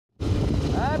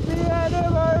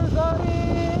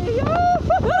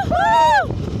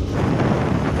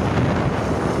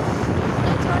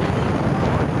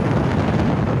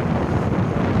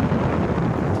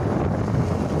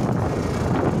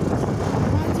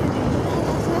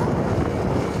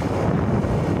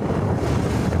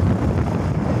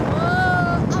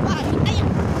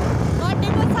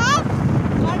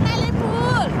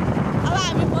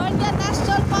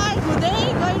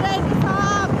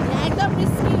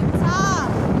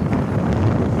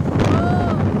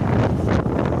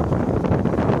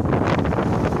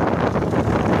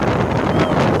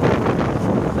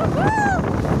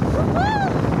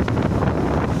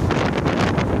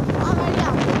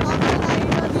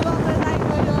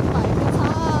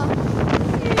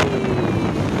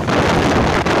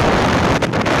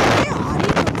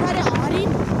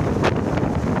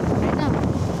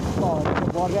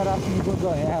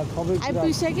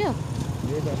आइपुगिसक्यो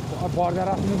बर्दिया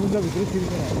राख्ने बुझ्छ भित्र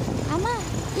तिर्किने आमा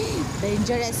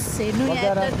डेन्जरस हेर्नु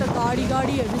यहाँ त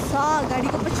गाडीहरू छ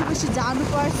गाडीको पछि पछि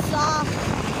जानुपर्छ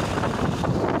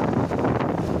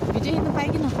भिडियो हेर्नु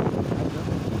पाइकिन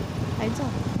पाइन्छ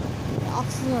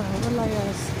अक्सिजनहरू पनि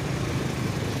लगाइरहेको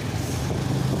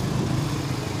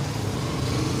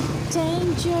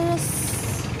डेन्जरस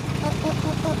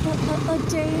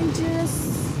डेन्जरस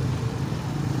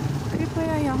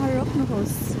कृपया यहाँ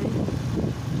रोक्नुहोस्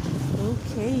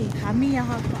ओके हामी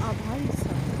यहाँको आभारी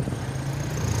छौँ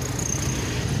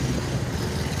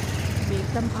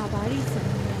एकदम आभारी छौँ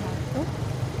यहाँको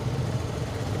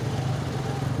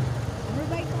हाम्रो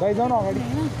बाइक जाऊ न अगाडि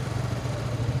होइन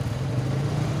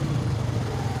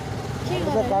के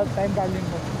गर्दा टाइम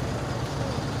काट्लिनु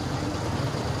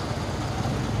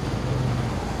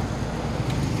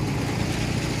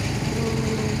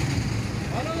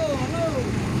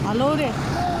हेलो रे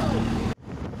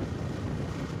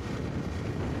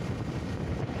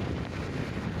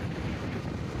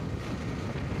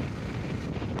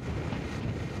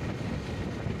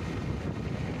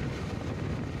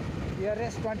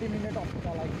Nearest 20 minutes of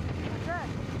the life.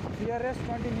 Nearest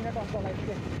 20 minutes of the life.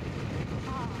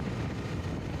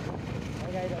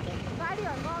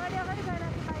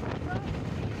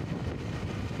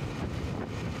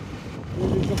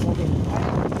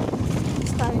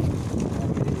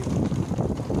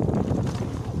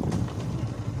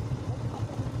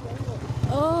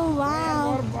 Oh wow!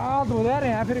 बात हुँदै र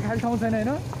यहाँ फेरि खाली ठाउँ छैन हैन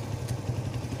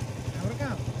हाम्रो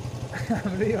कहाँ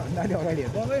हाम्रो यो भन्दा अगाडि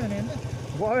बगै भने हैन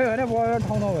बगै भने बगै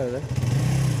ठाउँ नभएर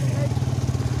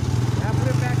यहाँ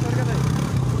पुरै प्याक गरेको त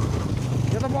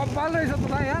यो त बब्बाल रहेछ त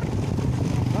यार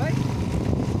है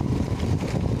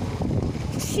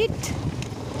शिट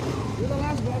यो त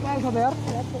लास्ट बब्बाल छ त यार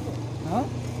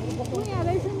यहाँ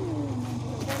रहेछ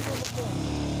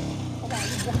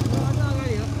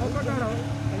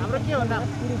हाम्रो के हो नाम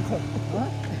पुरुष छ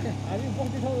हामी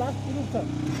 25 लास्ट पुरुष छ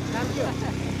नाम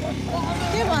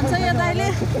के भन्छ यो दाइले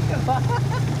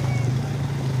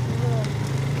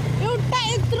एउटा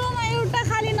यत्रोमा एउटा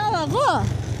खाली नभएको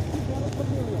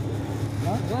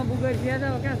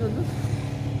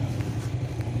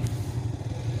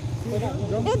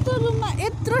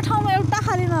यत्रो ठाउँमा एउटा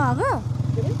खाली नभएको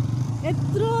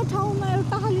यत्रो ठाउँमा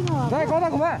एउटा खाली नभएको कता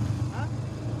घुमा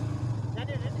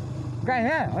कहाँ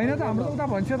यहाँ होइन त हाम्रो उता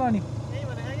भन्छ त अनि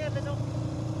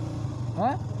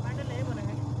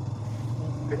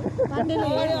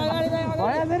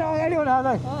अगाडि होला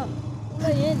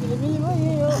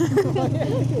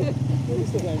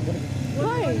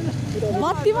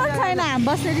बत्ती पनि छैन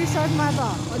बस्ने रिसोर्टमा त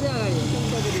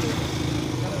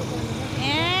ए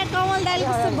कमल दाइले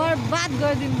कस्तो बर्बाद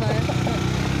गरिदिनु भयो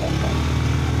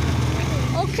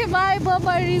ओके बाई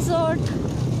बाबा रिसोर्ट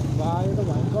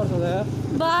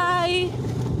बाई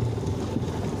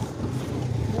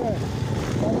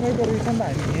सँगैको रिसन त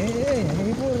हामी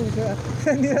यहीँ पो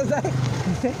निरज दाइ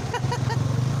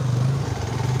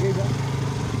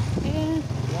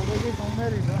सँगै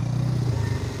रहेछ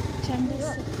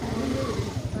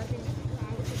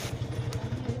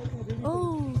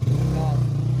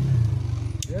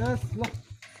यस ल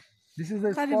दिस इज द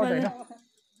स्पट हैन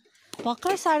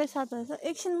भर्खर 7:30 रहेछ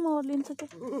एकछिन म लिन्छ त्यो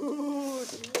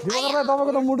दिवाकरलाई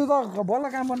तपाईँको त मुटु त बल्ल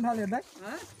काम गर्न थाल्यो दाइ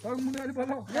तपाईँको मुटु अलि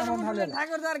बल्ल काम गर्न थाल्यो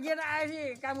ठाकुरदार गेट आएपछि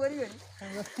काम गरियो नि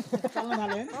चल्न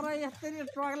थाल्यो तर यस्तरी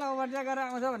ट्रकलाई ओभरटेक गरेर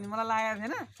आउँछ भन्ने मलाई लागेको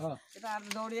थिएन यता आज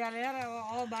दौडिहालेर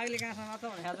अब बाघले कहाँसम्म छ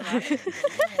भनेर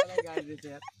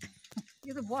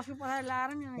यो त बसको पछाडि लाएर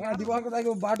नि दिवाकर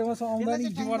दाइको बाटोमा आउँदा नि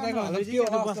दिवाकर दाइको हालत के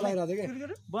होला जस्तो लागिरहेको थियो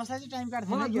कि बसलाई चाहिँ टाइम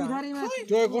काट्थेन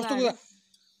त्यो कस्तो कुरा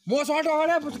म सर्ट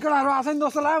अगाडि केटाहरू आएको छ नि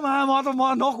जस्तो लाग्यो म त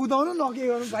नकुदाउनु न के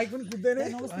गर्नु बाइक पनि कुद्दैन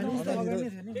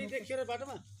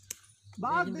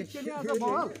बाघ देखियो नि आज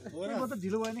म त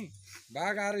ढिलो भयो नि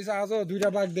बाघ आएर आज दुईटा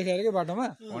बाघ देखाएर कि बाटोमा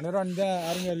भनेर अनि त्यहाँ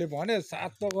आर्मीहरूले भने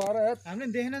 7 त गएर हामीले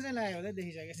देख्न चाहिँ लाग्यो होला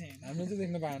देखिसकेको छ हामीले चाहिँ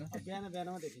देख्न पाएन बिहानमा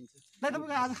देखिन्छ ल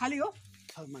तपाईँको आज खाली हो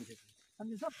मान्छे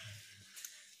खाली छ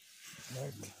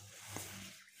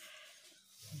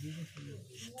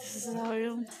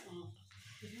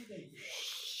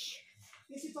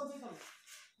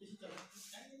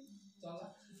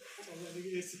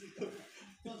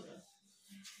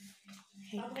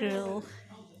Hey girl.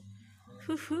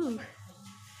 Woohoo.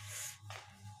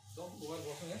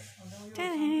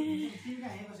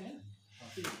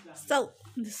 So,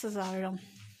 this is our room.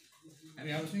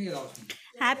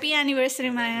 Happy anniversary,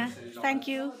 Maya. Thank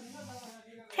you.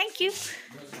 Thank you.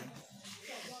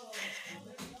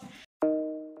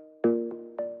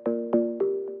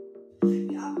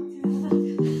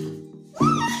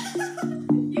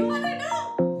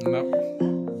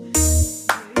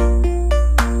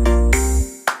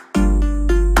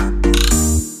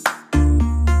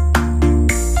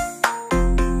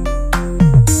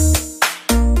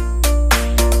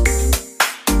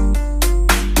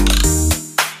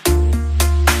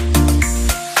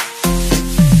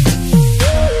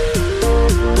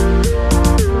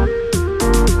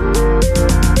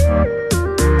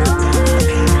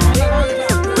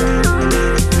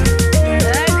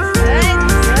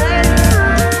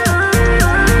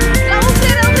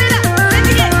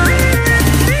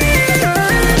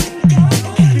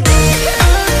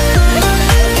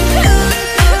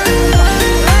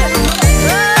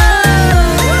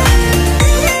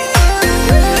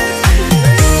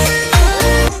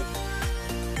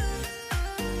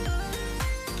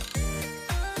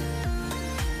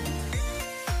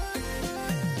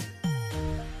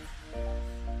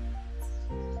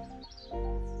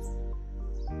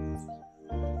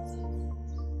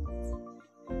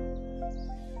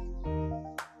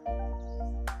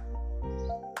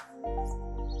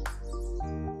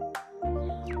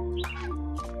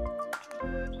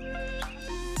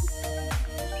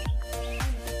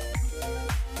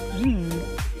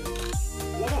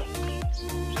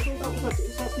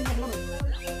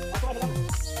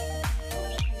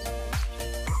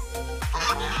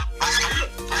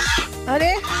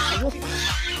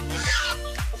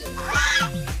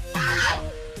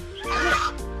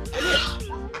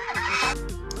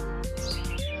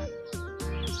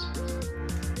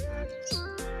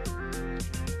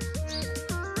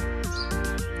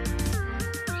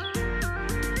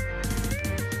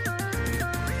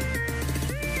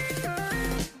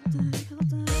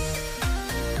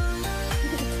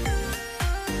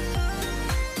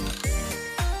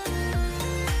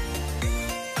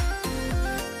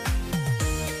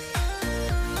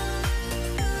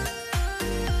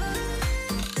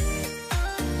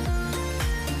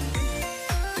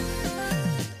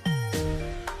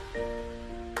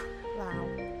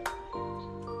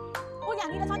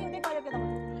 यहाँनिर छ नि उतै गयो के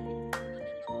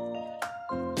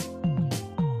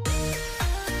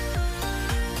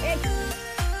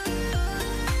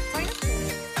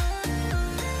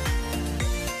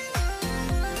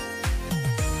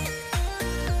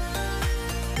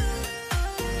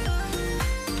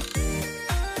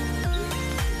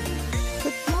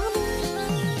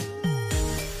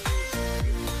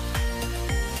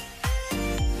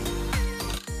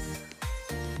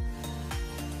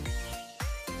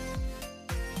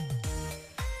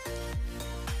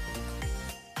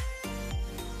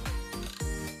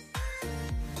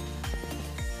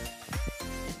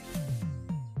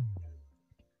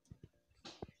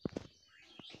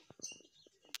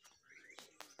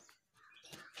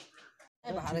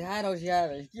त भात खाएर औसिया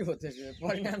के हो त्यसो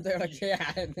परिणाम त एउटा केही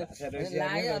आएन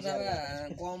लाग्यो अथवा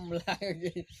कम लाग्यो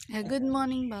कि गुड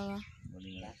मर्निङ बाबा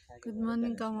गुड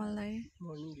मर्निङ कमल दाई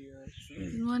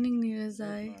गुड मर्निङ निरज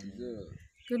दाई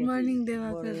गुड मर्निङ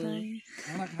देवाकर दाई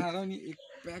खाना खाएर नि एक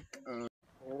प्याक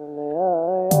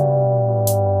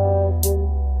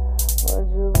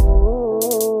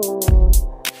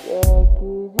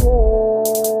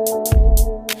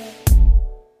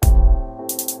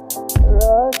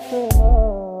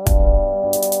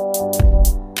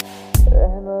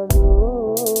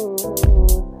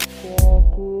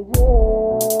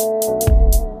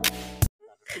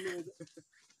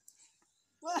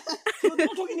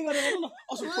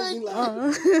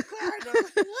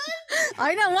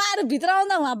होइन उहाँहरू भित्र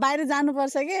आउँदा उहाँ बाहिर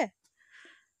जानुपर्छ के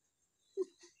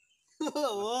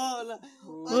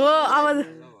हो अब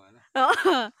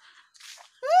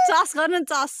चस गर्नु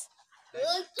चस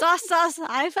चस चस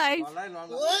हाई फाइभ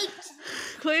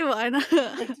खोइ भएन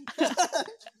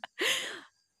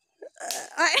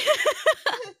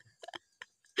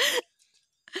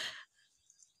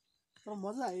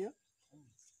मजा आयो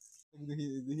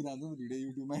देखिरहेको भिडियो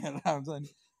युट्युबमा हेरेर आउँछ अनि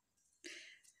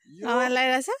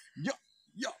लगाइरहेछ यो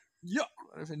यो यो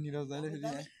फेरि निरज दाइले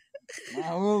फेरि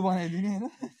माहौल बनाइदिने होइन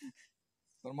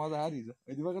तर मजा आयो हिजो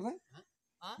दिवाकर दाइ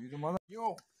हिजो मजा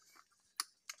यो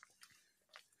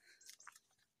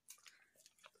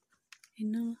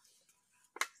हिँड्नु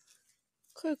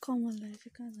खोइ कमललाई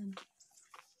चाहिँ कहाँ जानु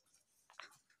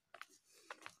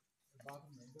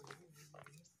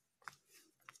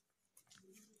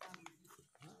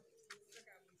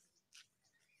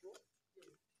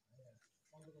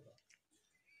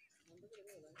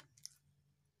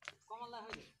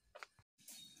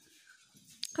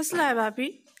कसलाई भापी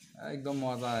एकदम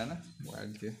मजा आयो होइन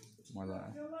वाइल्ड थियो मजा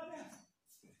आयो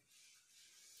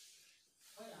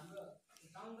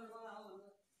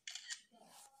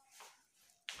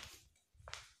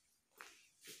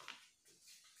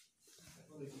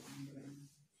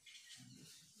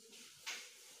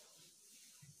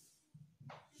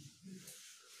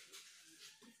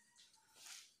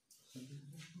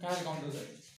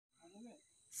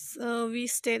So we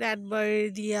stayed at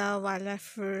Bardia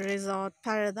Wildlife Resort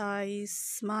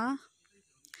Paradise-मा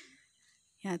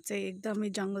यहाँ चाहिँ एकदमै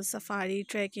जङ्गल safari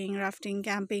trekking rafting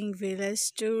camping village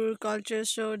tour culture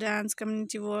so dance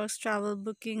community works travel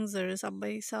बुकिङ्सहरू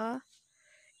सबै छ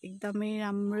एकदमै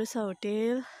राम्रो छ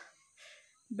होटेल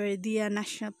बर्दिया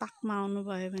नेसनल पार्कमा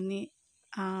आउनुभयो भने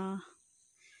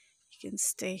you can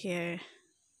stay here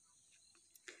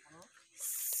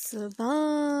so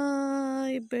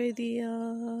bye Bardia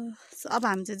so अब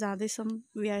हामी चाहिँ जाँदैछौँ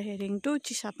we are heading to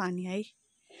Chisapani है